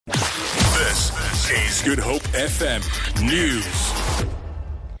is Good Hope FM News.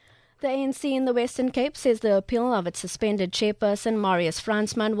 The ANC in the Western Cape says the appeal of its suspended chairperson, Marius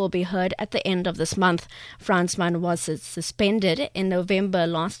Fransman, will be heard at the end of this month. Fransman was suspended in November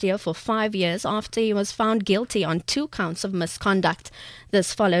last year for 5 years after he was found guilty on 2 counts of misconduct.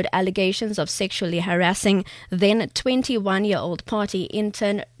 This followed allegations of sexually harassing then 21-year-old party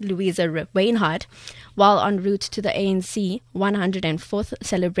intern Louisa Wainhard while en route to the ANC 104th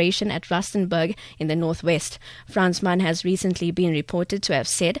celebration at Rustenburg in the northwest. Fransman has recently been reported to have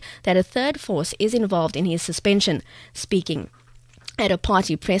said that a third force is involved in his suspension. Speaking at a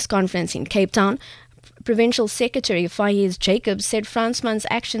party press conference in Cape Town, Provincial Secretary Faiz Jacobs said Fransman's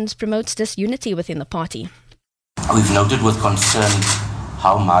actions promotes disunity within the party. We've noted with concern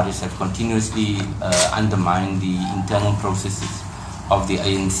how Marius have continuously undermined the internal processes of the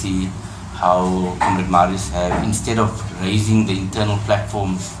ANC, how Comrade Marius have, instead of raising the internal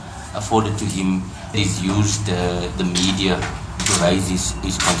platforms afforded to him, he's used the media to raise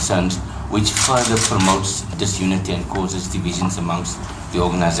his concerns, which further promotes disunity and causes divisions amongst the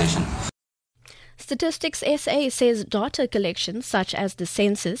organization. Statistics SA says data collection, such as the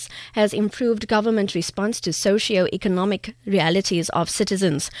census, has improved government response to socio-economic realities of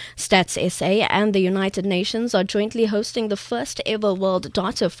citizens. Stats SA and the United Nations are jointly hosting the first ever World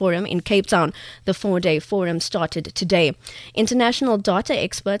Data Forum in Cape Town. The 4-day forum started today. International data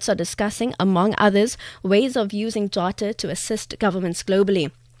experts are discussing, among others, ways of using data to assist governments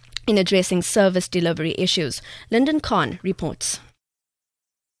globally in addressing service delivery issues. Lyndon Khan reports.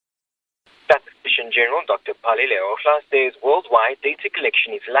 General Dr. Pali Leohla says worldwide data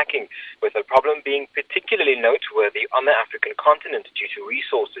collection is lacking, with the problem being particularly noteworthy on the African continent due to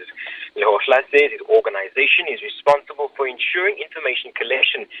resources. Leohla says his organization is responsible for ensuring information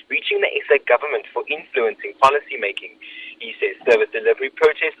collection reaching the SA government for influencing policy making. He says service delivery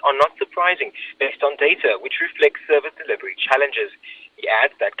protests are not surprising based on data which reflects service delivery challenges. He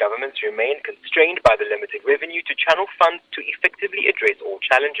adds that governments remain constrained by the limited revenue to channel funds to effectively address all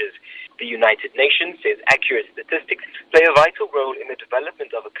challenges. The United Nations says accurate statistics play a vital role in the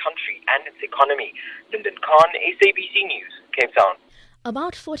development of a country and its economy. Lyndon Khan, SABC News, Cape Town.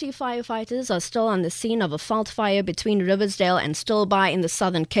 About 40 firefighters are still on the scene of a fault fire between Riversdale and Stilbaai in the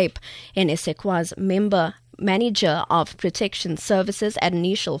Southern Cape. NSEQA's Manager of Protection Services at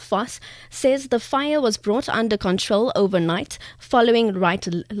Nishal Foss says the fire was brought under control overnight following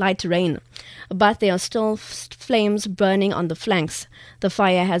light rain, but there are still flames burning on the flanks. The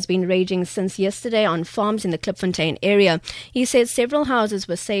fire has been raging since yesterday on farms in the Klipfontein area. He says several houses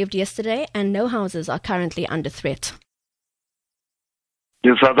were saved yesterday and no houses are currently under threat.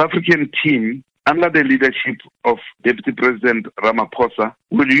 The South African team, under the leadership of Deputy President Ramaphosa,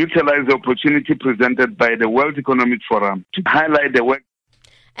 will utilize the opportunity presented by the World Economic Forum to highlight the work.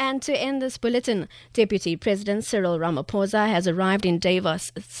 And to end this bulletin, Deputy President Cyril Ramaphosa has arrived in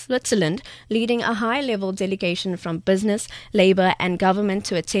Davos, Switzerland, leading a high-level delegation from business, labour and government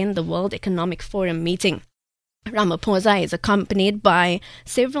to attend the World Economic Forum meeting. Ramaphosa is accompanied by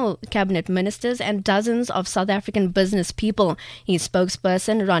several cabinet ministers and dozens of South African business people. His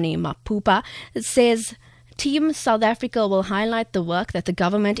spokesperson, Ronnie Mapupa, says Team South Africa will highlight the work that the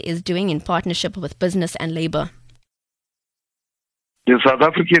government is doing in partnership with business and labour. The South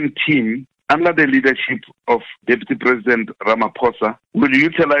African team, under the leadership of Deputy President Ramaphosa, will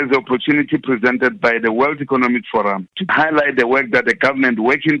utilize the opportunity presented by the World Economic Forum to highlight the work that the government,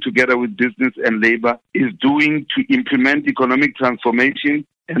 working together with business and labour, is doing to implement economic transformation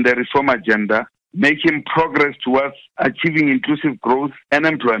and the reform agenda, making progress towards achieving inclusive growth and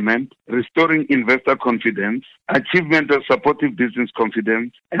employment, restoring investor confidence, achievement of supportive business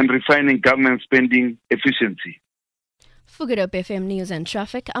confidence, and refining government spending efficiency. For Good Hope FM News and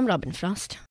Traffic, I'm Robin Frost.